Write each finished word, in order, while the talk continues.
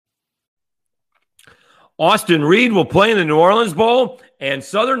Austin Reed will play in the New Orleans Bowl, and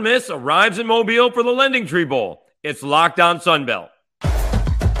Southern Miss arrives in Mobile for the Lending Tree Bowl. It's Locked On Sunbelt.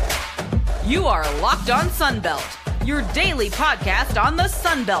 You are Locked On Sunbelt, your daily podcast on the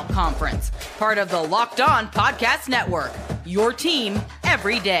Sunbelt Conference, part of the Locked On Podcast Network, your team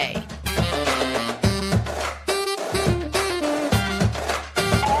every day.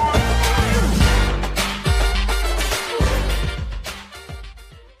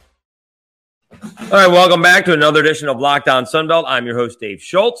 All right, welcome back to another edition of Locked On Sunbelt. I'm your host, Dave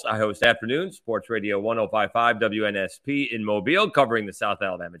Schultz. I host Afternoon Sports Radio 105.5 WNSP in Mobile, covering the South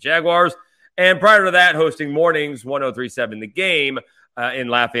Alabama Jaguars. And prior to that, hosting mornings 103.7 The Game in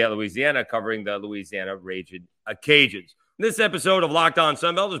Lafayette, Louisiana, covering the Louisiana Raging Cajuns. This episode of Locked On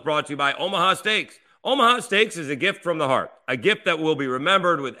Sunbelt is brought to you by Omaha Steaks. Omaha Steaks is a gift from the heart, a gift that will be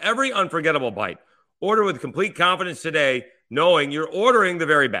remembered with every unforgettable bite. Order with complete confidence today, knowing you're ordering the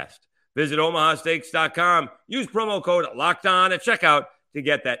very best. Visit omahasteaks.com. Use promo code LOCKEDON at checkout to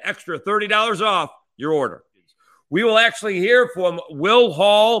get that extra $30 off your order. We will actually hear from Will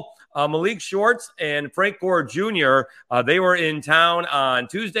Hall, Malik Shorts, and Frank Gore Jr. They were in town on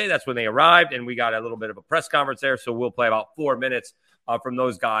Tuesday. That's when they arrived, and we got a little bit of a press conference there, so we'll play about 4 minutes from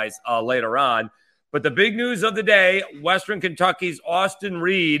those guys later on. But the big news of the day, Western Kentucky's Austin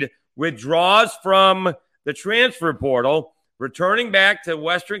Reed withdraws from the transfer portal, returning back to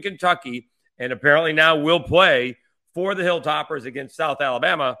Western Kentucky, and apparently now will play for the Hilltoppers against South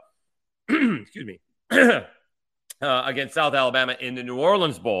Alabama. Excuse me. Against South Alabama in the New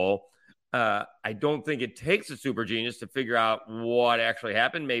Orleans Bowl. I don't think it takes a super genius to figure out what actually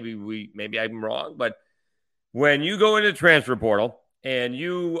happened. Maybe I'm wrong, but when you go into the transfer portal and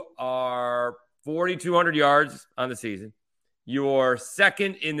you are 4,200 yards on the season, you're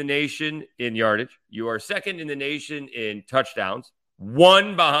second in the nation in yardage. You are second in the nation in touchdowns,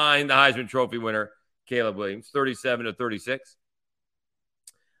 one behind the Heisman Trophy winner, Caleb Williams, 37 to 36.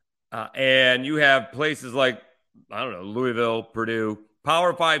 And you have places like, I don't know, Louisville, Purdue,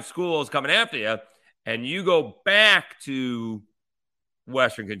 Power 5 schools coming after you, and you go back to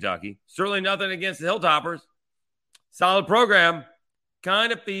Western Kentucky. Certainly nothing against the Hilltoppers. Solid program.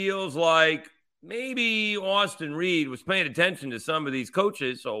 Kind of feels like maybe Austin Reed was paying attention to some of these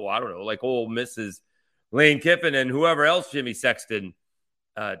coaches. So, I don't know, like Ole Miss's Lane Kiffin and whoever else Jimmy Sexton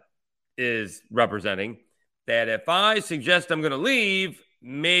is representing, that if I suggest I'm going to leave,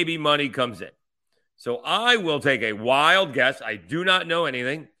 maybe money comes in. So I will take a wild guess. I do not know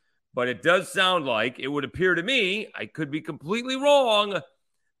anything, but it does sound like it would appear to me, I could be completely wrong,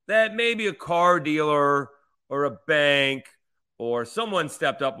 that maybe a car dealer or a bank or someone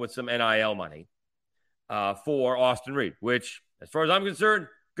stepped up with some NIL money for Austin Reed, which, as far as I'm concerned,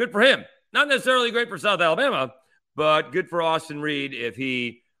 good for him. Not necessarily great for South Alabama, but good for Austin Reed if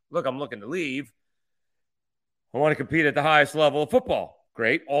I'm looking to leave. I want to compete at the highest level of football.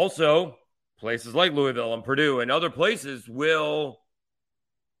 Great. Also, places like Louisville and Purdue and other places will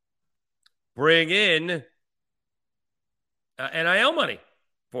bring in NIL money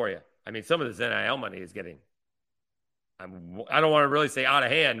for you. I mean, some of this NIL money is getting, I don't want to really say out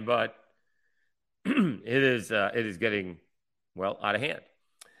of hand, but it is getting, well, out of hand.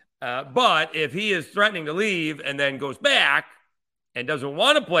 But if he is threatening to leave and then goes back and doesn't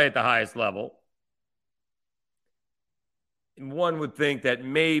want to play at the highest level, one would think that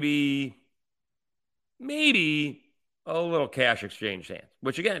maybe a little cash exchange hands,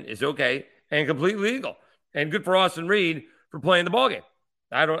 which again is okay and completely legal and good for Austin Reed for playing the ballgame.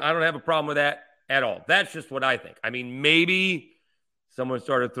 I don't have a problem with that at all. That's just what I think. I mean, maybe someone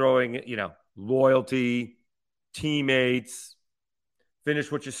started throwing, loyalty, teammates, finish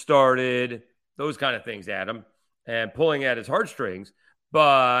what you started, those kind of things at him and pulling at his heartstrings.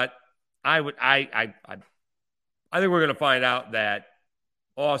 But I think we're going to find out that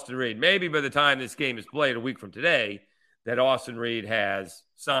Austin Reed, maybe by the time this game is played a week from today, that Austin Reed has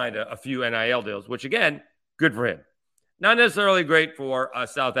signed a few NIL deals, which, again, good for him. Not necessarily great for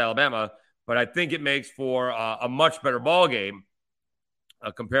South Alabama, but I think it makes for a much better ball game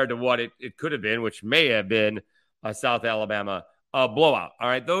compared to what it could have been, which may have been a South Alabama blowout. All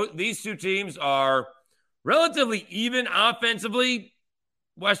right, these two teams are relatively even offensively.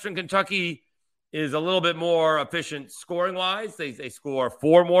 Western Kentucky is a little bit more efficient scoring-wise. They score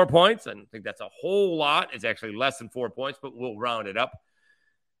 4 more points. I don't think that's a whole lot. It's actually less than 4 points, but we'll round it up.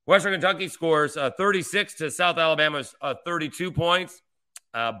 Western Kentucky scores 36 to South Alabama's 32 points.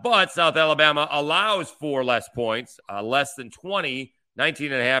 But South Alabama allows 4 less points, less than 20,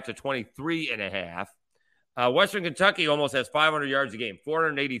 19.5 to 23.5. Western Kentucky almost has 500 yards a game,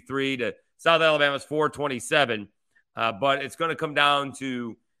 483 to South Alabama's 427. But it's going to come down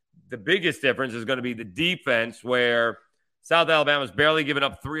to the biggest difference is going to be the defense, where South Alabama's barely giving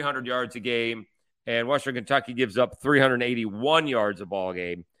up 300 yards a game, and Western Kentucky gives up 381 yards a ball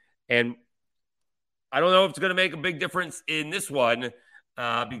game. And I don't know if it's going to make a big difference in this one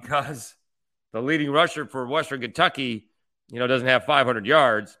because the leading rusher for Western Kentucky, doesn't have 500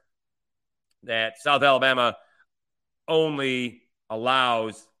 yards. That South Alabama only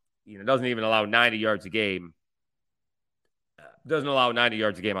allows, doesn't even allow 90 yards a game. Doesn't allow 90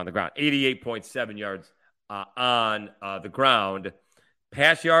 yards a game on the ground. 88.7 yards on the ground.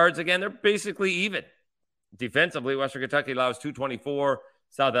 Pass yards, again, they're basically even. Defensively, Western Kentucky allows 224,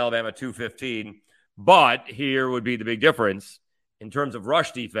 South Alabama 215. But here would be the big difference. In terms of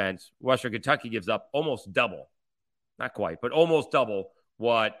rush defense, Western Kentucky gives up almost double. Not quite, but almost double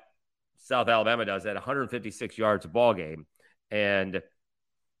what South Alabama does at 156 yards a ball game. And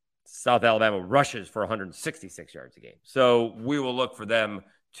South Alabama rushes for 166 yards a game. So we will look for them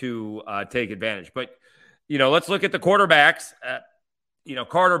to take advantage. But, let's look at the quarterbacks.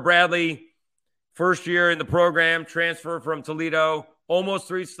 Carter Bradley, first year in the program, transfer from Toledo, almost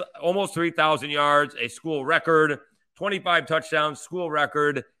 3,000 yards, a school record, 25 touchdowns, school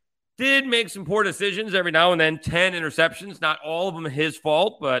record. Did make some poor decisions every now and then, 10 interceptions. Not all of them his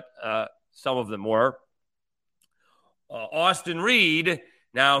fault, but some of them were. Austin Reed,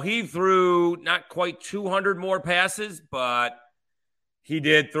 now he threw not quite 200 more passes, but he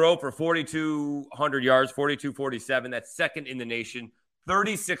did throw for 4,200 yards, 4,247. That's second in the nation.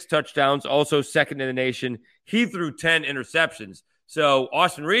 36 touchdowns, also second in the nation. He threw 10 interceptions. So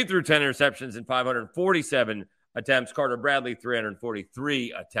Austin Reed threw 10 interceptions in 547 attempts. Carter Bradley,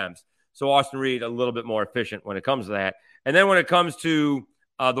 343 attempts. So Austin Reed, a little bit more efficient when it comes to that. And then when it comes to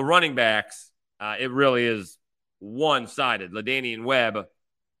the running backs, it really is one-sided. LaDainian Webb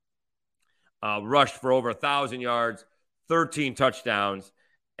rushed for over 1,000 yards, 13 touchdowns,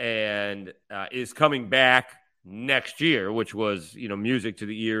 and is coming back next year, which was, music to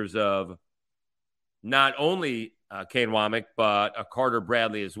the ears of not only Kane Womack, but Carter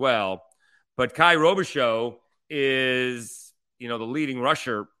Bradley as well. But Kai Robichaux is, the leading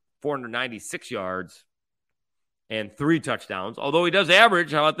rusher, 496 yards and 3 touchdowns. Although he does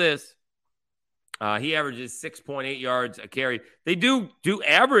average, how about this? He averages 6.8 yards a carry. They do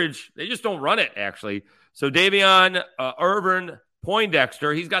average. They just don't run it, actually. So Davion Irvin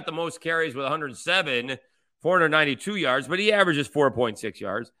Poindexter, he's got the most carries with 107, 492 yards, but he averages 4.6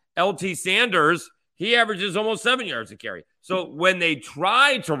 yards. LT Sanders, he averages almost 7 yards a carry. So when they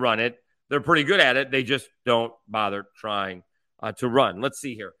try to run it, they're pretty good at it. They just don't bother trying to run. Let's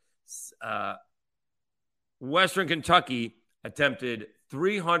see here. Western Kentucky attempted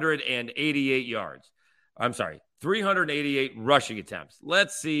 388 yards. I'm sorry, 388 rushing attempts.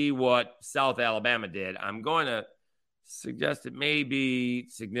 Let's see what South Alabama did. I'm going to suggest it may be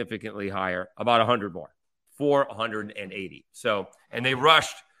significantly higher, about 100 more, 480. So, and they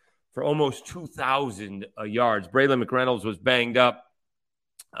rushed for almost 2,000 yards. Braylon McReynolds was banged up,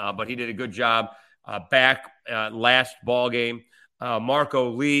 but he did a good job back last ball game.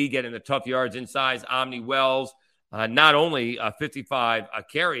 Marco Lee getting the tough yards inside. Omni Wells, not only 55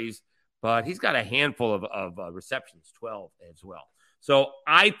 carries, but he's got a handful of receptions, 12 as well. So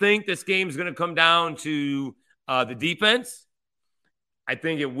I think this game is going to come down to the defense. I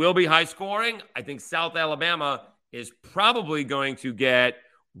think it will be high scoring. I think South Alabama is probably going to get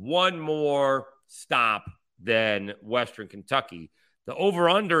one more stop than Western Kentucky. The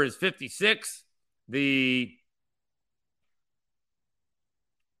over-under is 56. The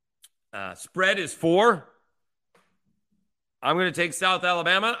spread is 4. I'm going to take South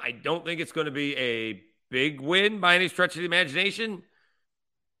Alabama. I don't think it's going to be a big win by any stretch of the imagination.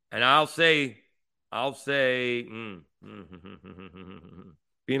 And I'll say, being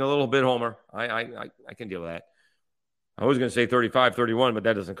a little bit homer, I can deal with that. I was going to say 35-31, but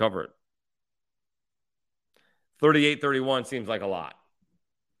that doesn't cover it. 38-31 seems like a lot.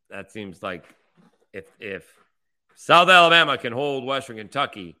 That seems like if South Alabama can hold Western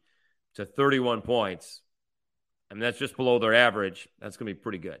Kentucky to 31 points, I mean, that's just below their average. That's going to be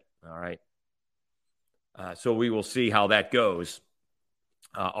pretty good. All right. So we will see how that goes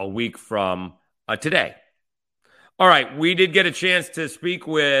a week from today. All right. We did get a chance to speak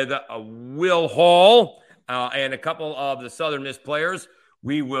with Will Hall and a couple of the Southern Miss players.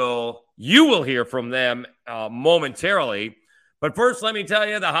 You will hear from them momentarily. But first, let me tell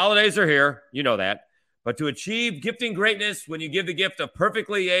you, the holidays are here. You know that. But to achieve gifting greatness when you give the gift of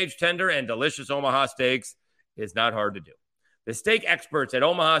perfectly aged, tender, and delicious Omaha steaks is not hard to do. The steak experts at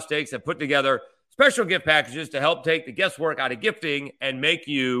Omaha Steaks have put together special gift packages to help take the guesswork out of gifting and make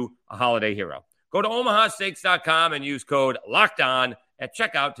you a holiday hero. Go to omahasteaks.com and use code LOCKEDON at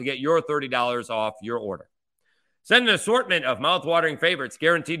checkout to get your $30 off your order. Send an assortment of mouthwatering favorites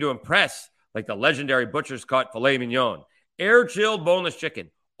guaranteed to impress, like the legendary Butcher's Cut Filet Mignon, air-chilled boneless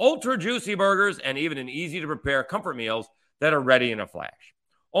chicken, ultra-juicy burgers, and even an easy-to-prepare comfort meals that are ready in a flash.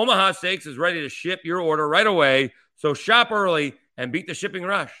 Omaha Steaks is ready to ship your order right away, so shop early and beat the shipping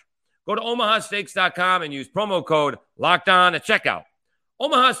rush. Go to omahasteaks.com and use promo code LOCKEDON at checkout.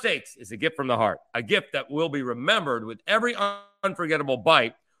 Omaha Steaks is a gift from the heart, a gift that will be remembered with every unforgettable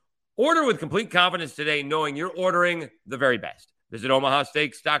bite. Order with complete confidence today, knowing you're ordering the very best. Visit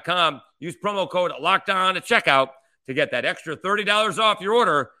omahasteaks.com. Use promo code LOCKEDON at checkout to get that extra $30 off your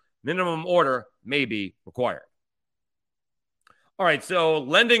order. Minimum order may be required. All right, so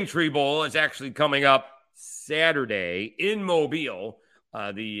Lending Tree Bowl is actually coming up Saturday in Mobile.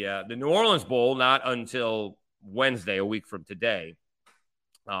 The New Orleans Bowl, not until Wednesday, a week from today.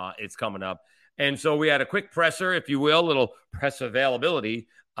 It's coming up. And so we had a quick presser, if you will, little press availability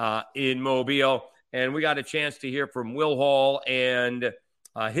in Mobile. And we got a chance to hear from Will Hall and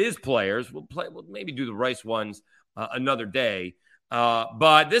his players. We'll maybe do the Rice ones another day.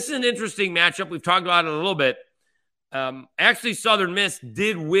 But this is an interesting matchup. We've talked about it a little bit. Actually, Southern Miss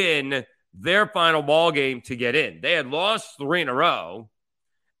did win their final ball game to get in. They had lost 3 in a row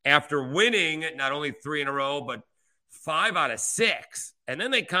after winning not only 3 in a row, but 5 out of 6. And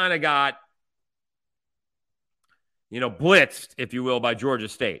then they kind of got, blitzed, if you will, by Georgia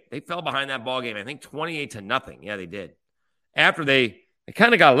State. They fell behind that ball game, I think 28-0. Yeah, they did. After they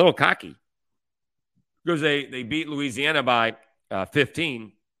kind of got a little cocky because they beat Louisiana by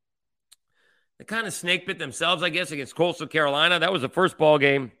 15. They kind of snake bit themselves, I guess, against Coastal Carolina. That was the first ball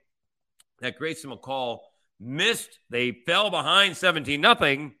game that Grayson McCall missed. They fell behind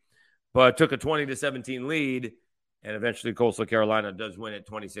 17-0, but took a 20-17 lead. And eventually Coastal Carolina does win at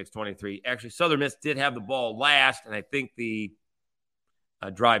 26-23. Actually, Southern Miss did have the ball last, and I think the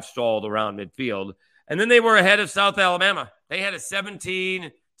drive stalled around midfield. And then they were ahead of South Alabama. They had a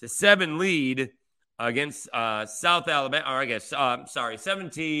 17-7 lead against South Alabama, or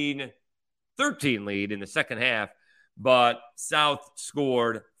 17-13 lead in the second half. But South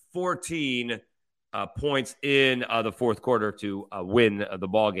scored 14 points in the fourth quarter to win the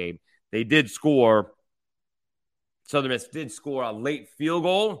ball game. They did score. Southern Miss did score a late field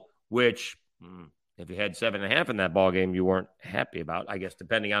goal, which if you had 7.5 in that ball game, you weren't happy about, I guess,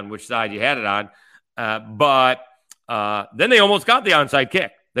 depending on which side you had it on. But then they almost got the onside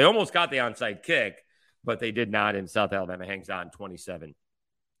kick. But they did not, and South Alabama hangs on 27-20.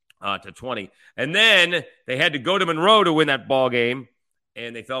 And then they had to go to Monroe to win that ball game,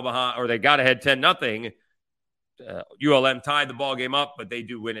 and they fell behind, or they got ahead 10-0. ULM tied the ball game up, but they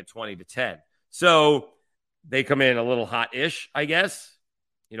do win it 20-10. So they come in a little hot-ish, I guess.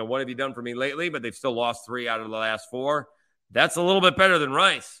 What have you done for me lately? But they've still lost 3 out of the last 4. That's a little bit better than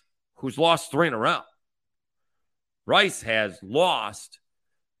Rice, who's lost 3 in a row. Rice has lost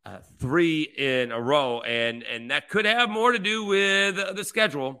 3 in a row, and that could have more to do with the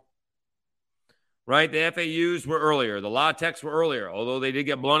schedule, right? The FAUs were earlier. The La Techs were earlier, although they did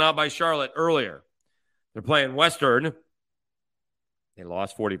get blown out by Charlotte earlier. They're playing Western. They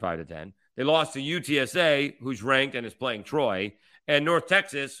lost 45-10. They lost to UTSA, who's ranked and is playing Troy, and North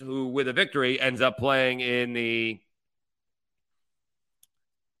Texas, who with a victory ends up playing in the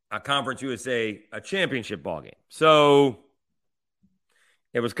Conference USA championship ball game. So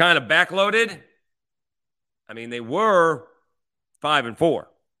it was kind of backloaded. I mean, they were 5-4.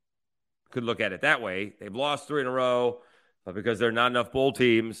 Could look at it that way. They've lost 3 in a row, but because there are not enough bowl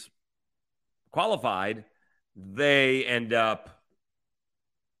teams qualified, they end up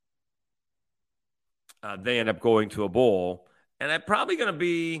going to a bowl. And that's probably going to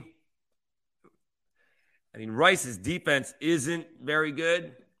be, Rice's defense isn't very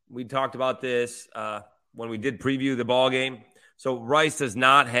good. We talked about this when we did preview the ball game. So Rice does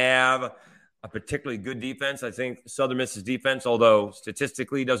not have a particularly good defense. I think Southern Miss's defense, although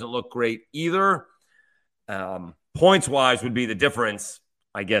statistically doesn't look great either, points-wise would be the difference,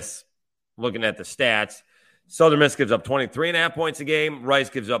 I guess, looking at the stats. Southern Miss gives up 23.5 points a game.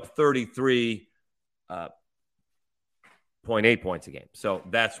 Rice gives up 33.8 points a game. So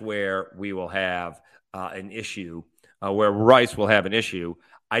that's where we will have an issue, where Rice will have an issue.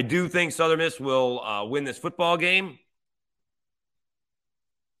 I do think Southern Miss will win this football game.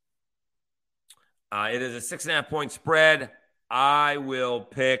 It is a 6.5-point spread. I will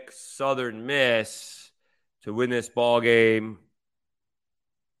pick Southern Miss to win this ball game.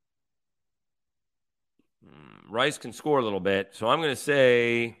 Rice can score a little bit, so I'm going to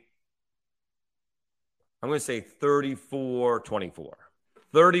say 34-24.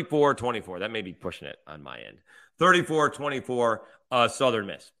 34-24. That may be pushing it on my end. 34-24 Southern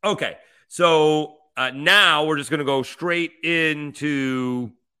Miss. Okay, so now we're just going to go straight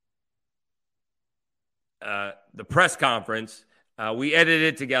into the press conference. We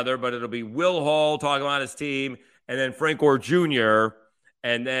edited it together, but it'll be Will Hall talking about his team, and then Frank Gore Jr.,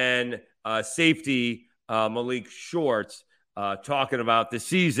 and then safety Malik Shorts talking about the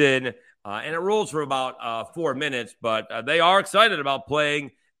season. And it rolls for about 4 minutes, but they are excited about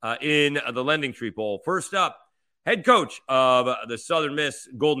playing in the Lending Tree Bowl. First up, head coach of the Southern Miss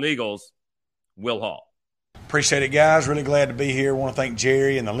Golden Eagles, Will Hall. Appreciate it, guys. Really glad to be here. Want to thank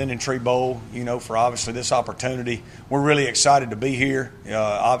Jerry and the Lending Tree Bowl, for obviously this opportunity. We're really excited to be here.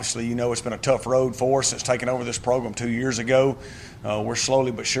 Obviously, it's been a tough road for us since taking over this program 2 years ago. We're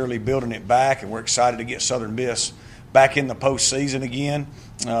slowly but surely building it back, and we're excited to get Southern Miss back in the postseason again.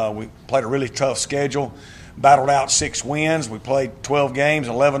 We played a really tough schedule, battled out 6 wins. We played 12 games.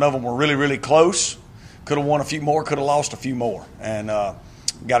 11 of them were really, really close. Could have won a few more, could have lost a few more. And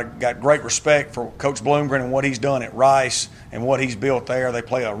got great respect for Coach Bloomgren and what he's done at Rice and what he's built there. They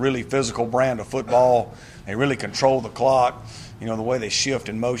play a really physical brand of football. They really control the clock. The way they shift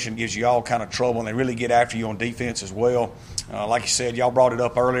in motion gives you all kind of trouble, and they really get after you on defense as well. Like you said, y'all brought it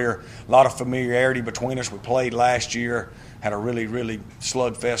up earlier, a lot of familiarity between us. We played last year, had a really, really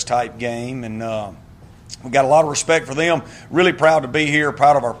slugfest type game, and we got a lot of respect for them. Really proud to be here,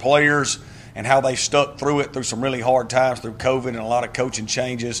 proud of our players and how they stuck through it through some really hard times through COVID and a lot of coaching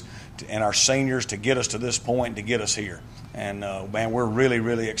changes, and our seniors to get us to this point, to get us here. And, man, we're really,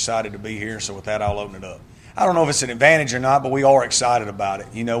 really excited to be here. So with that, I'll open it up. I don't know if it's an advantage or not, but we are excited about it.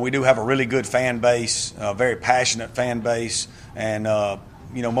 We do have a really good fan base, a very passionate fan base, and,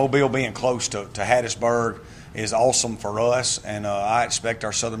 Mobile being close to Hattiesburg is awesome for us, and I expect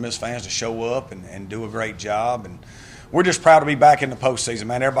our Southern Miss fans to show up and do a great job. And we're just proud to be back in the postseason,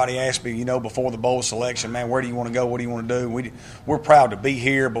 man. Everybody asked me, before the bowl selection, man, where do you want to go? What do you want to do? We're proud to be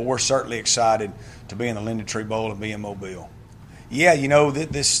here, but we're certainly excited to be in the Lending Tree Bowl and be in Mobile. Yeah,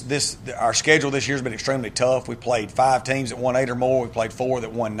 our schedule this year has been extremely tough. We played 5 teams that won 8 or more. We played 4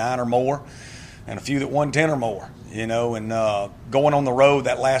 that won 9 or more, and a few that won 10 or more. And going on the road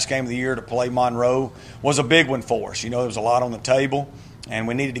that last game of the year to play Monroe was a big one for us. There was a lot on the table, and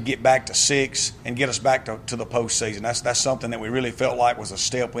we needed to get back to 6 and get us back to the postseason. That's something that we really felt like was a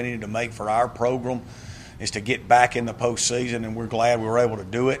step we needed to make for our program, is to get back in the postseason, and we're glad we were able to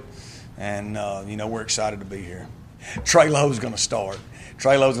do it. And we're excited to be here. Trey Lowe's going to start.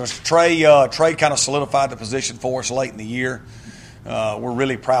 Trey kind of solidified the position for us late in the year. We're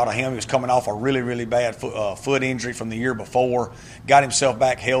really proud of him. He was coming off a really, really bad foot injury from the year before, got himself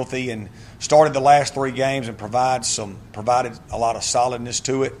back healthy, and started the last 3 games and provided a lot of solidness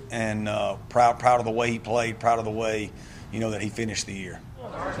to it. And proud of the way he played, proud of the way that he finished the year.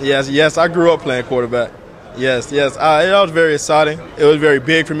 Yes, I grew up playing quarterback. Yes, it was very exciting. It was very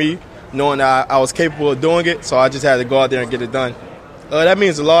big for me, knowing that I was capable of doing it, so I just had to go out there and get it done. That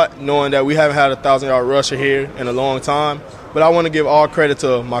means a lot, knowing that we haven't had a 1,000-yard rusher here in a long time. But I want to give all credit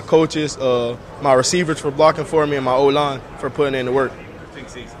to my coaches, my receivers for blocking for me, and my O-line for putting in the work.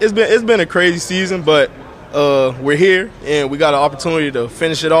 It's been a crazy season, but we're here, and we got an opportunity to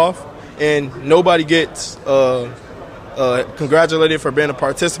finish it off. And nobody gets congratulated for being a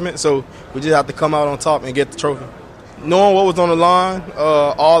participant, so we just have to come out on top and get the trophy. Knowing what was on the line,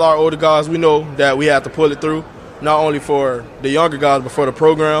 all our older guys, we know that we have to pull it through, not only for the younger guys but for the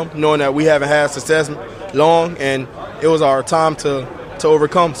program, knowing that we haven't had success long, and it was our time to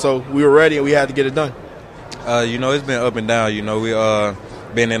overcome. So we were ready and we had to get it done. It's been up and down. We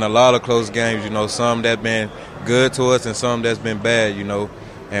been in a lot of close games. Some that's been good to us and some that's been bad.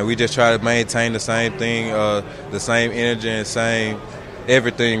 And we just try to maintain the same thing, the same energy and same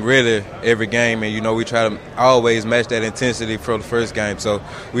everything really every game, and we try to always match that intensity for the first game. So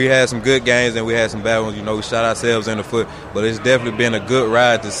we had some good games and we had some bad ones. We shot ourselves in the foot, but it's definitely been a good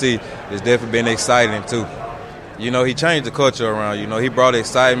ride to see. It's definitely been exciting too. He changed the culture around. He brought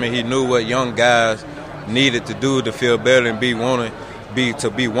excitement. He knew what young guys needed to do to feel better and be wanted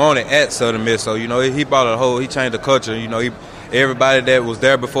at Southern Miss. So he brought he changed the culture. Everybody that was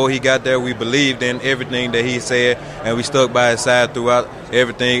there before he got there, we believed in everything that he said, and we stuck by his side throughout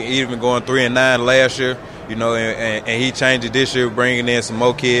everything, even going 3-9 last year, and he changed it this year, bringing in some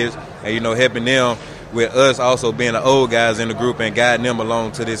more kids and, helping them with us also being the old guys in the group and guiding them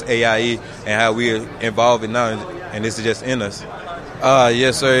along to this AIE and how we are involved in now, and this is just in us.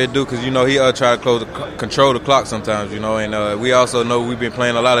 Yes, sir, it do, because, he try to control the clock sometimes, and we also know we've been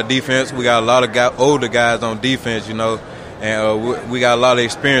playing a lot of defense. We got a lot of older guys on defense, and we got a lot of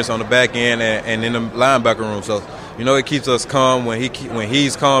experience on the back end and in the linebacker room. So you know, it keeps us calm when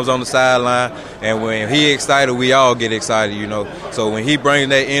he's calm on the sideline, and when he excited, we all get excited, you know. So when he brings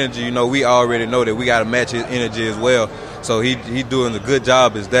that energy, you know, we already know that we got to match his energy as well. So he doing a good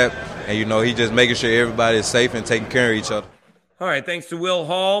job as that, and, you know, he just making sure everybody is safe and taking care of each other. All right, thanks to Will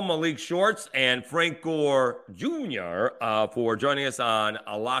Hall, Malik Shorts, and Frank Gore Jr. For joining us on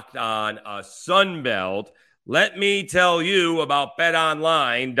Locked On Sunbelt. Let me tell you about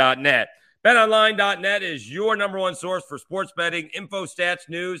BetOnline.net. BetOnline.net is your number one source for sports betting, info, stats,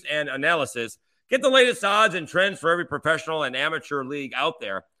 news, and analysis. Get the latest odds and trends for every professional and amateur league out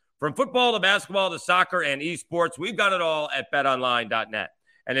there. From football to basketball to soccer and esports, we've got it all at BetOnline.net.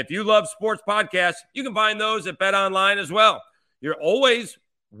 And if you love sports podcasts, you can find those at BetOnline as well. We're always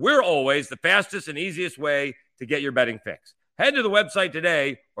the fastest and easiest way to get your betting fix. Head to the website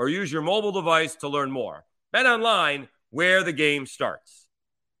today or use your mobile device to learn more. Bet online, where the game starts.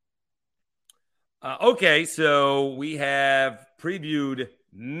 Okay, so we have previewed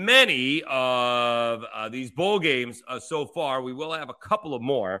many of these bowl games so far. We will have a couple of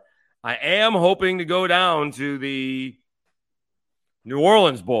more. I am hoping to go down to the New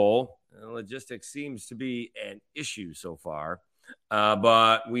Orleans Bowl. Logistics seems to be an issue so far.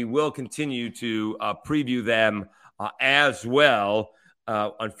 But we will continue to preview them as well.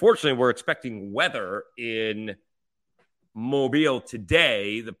 Unfortunately, we're expecting weather in Mobile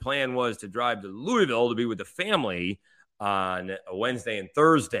today. The plan was to drive to Louisville to be with the family on Wednesday and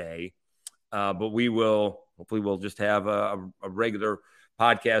Thursday. But hopefully we'll just have a regular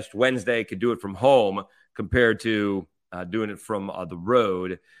podcast Wednesday. Could do it from home compared to doing it from the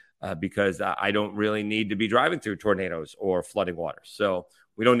road. Because I don't really need to be driving through tornadoes or flooding waters. So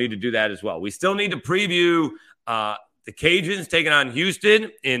we don't need to do that as well. We still need to preview the Cajuns taking on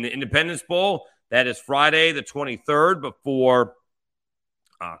Houston in the Independence Bowl. That is Friday the 23rd before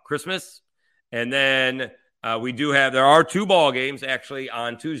Christmas. And then there are two ball games actually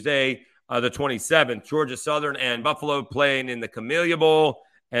on Tuesday the 27th. Georgia Southern and Buffalo playing in the Camellia Bowl.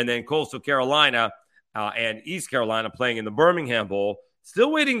 And then Coastal Carolina and East Carolina playing in the Birmingham Bowl.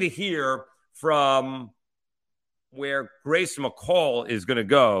 Still waiting to hear from where Grace McCall is going to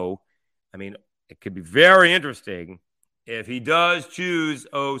go. I mean, it could be very interesting if he does choose,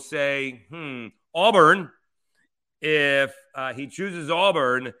 Auburn. If he chooses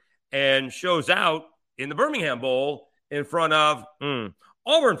Auburn and shows out in the Birmingham Bowl in front of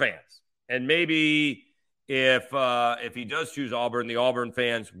Auburn fans. And maybe if he does choose Auburn, the Auburn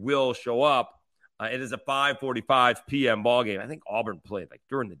fans will show up. It is a 5:45 p.m. ball game. I think Auburn played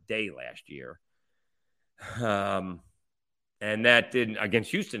during the day last year. And that didn't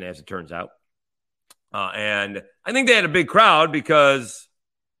against Houston, as it turns out. And I think they had a big crowd because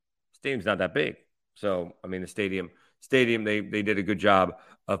the stadium's not that big. So, I mean, the stadium, they did a good job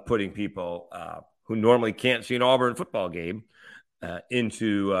of putting people who normally can't see an Auburn football game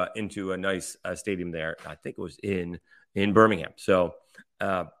into a nice stadium there. I think it was in Birmingham. So,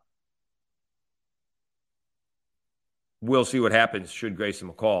 we'll see what happens should Grayson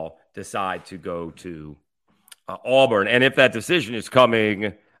McCall decide to go to Auburn. And if that decision is coming,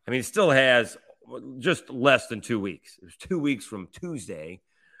 I mean, it still has just less than 2 weeks. It was 2 weeks from Tuesday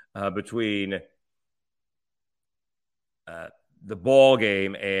between the ball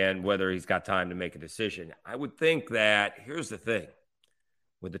game and whether he's got time to make a decision. I would think that, here's the thing.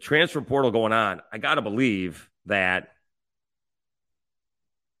 With the transfer portal going on, I got to believe that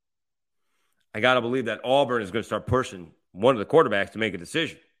Auburn is going to start pushing one of the quarterbacks to make a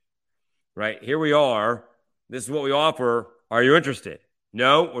decision, right? Here we are. This is what we offer. Are you interested?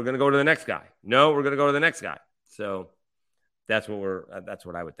 No, we're going to go to the next guy. No, we're going to go to the next guy. So that's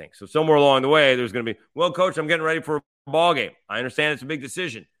what I would think. So somewhere along the way, there's going to be, well, coach, I'm getting ready for a ball game. I understand it's a big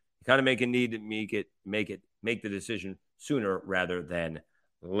decision. You kind of make the decision sooner rather than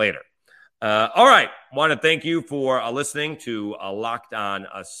later. All right. Want to thank you for listening to Locked On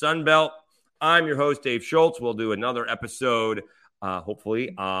Sunbelt. I'm your host, Dave Schultz. We'll do another episode,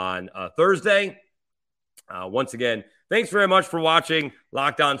 hopefully, on Thursday. Once again, thanks very much for watching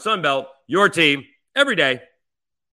Locked On Sunbelt, your team every day.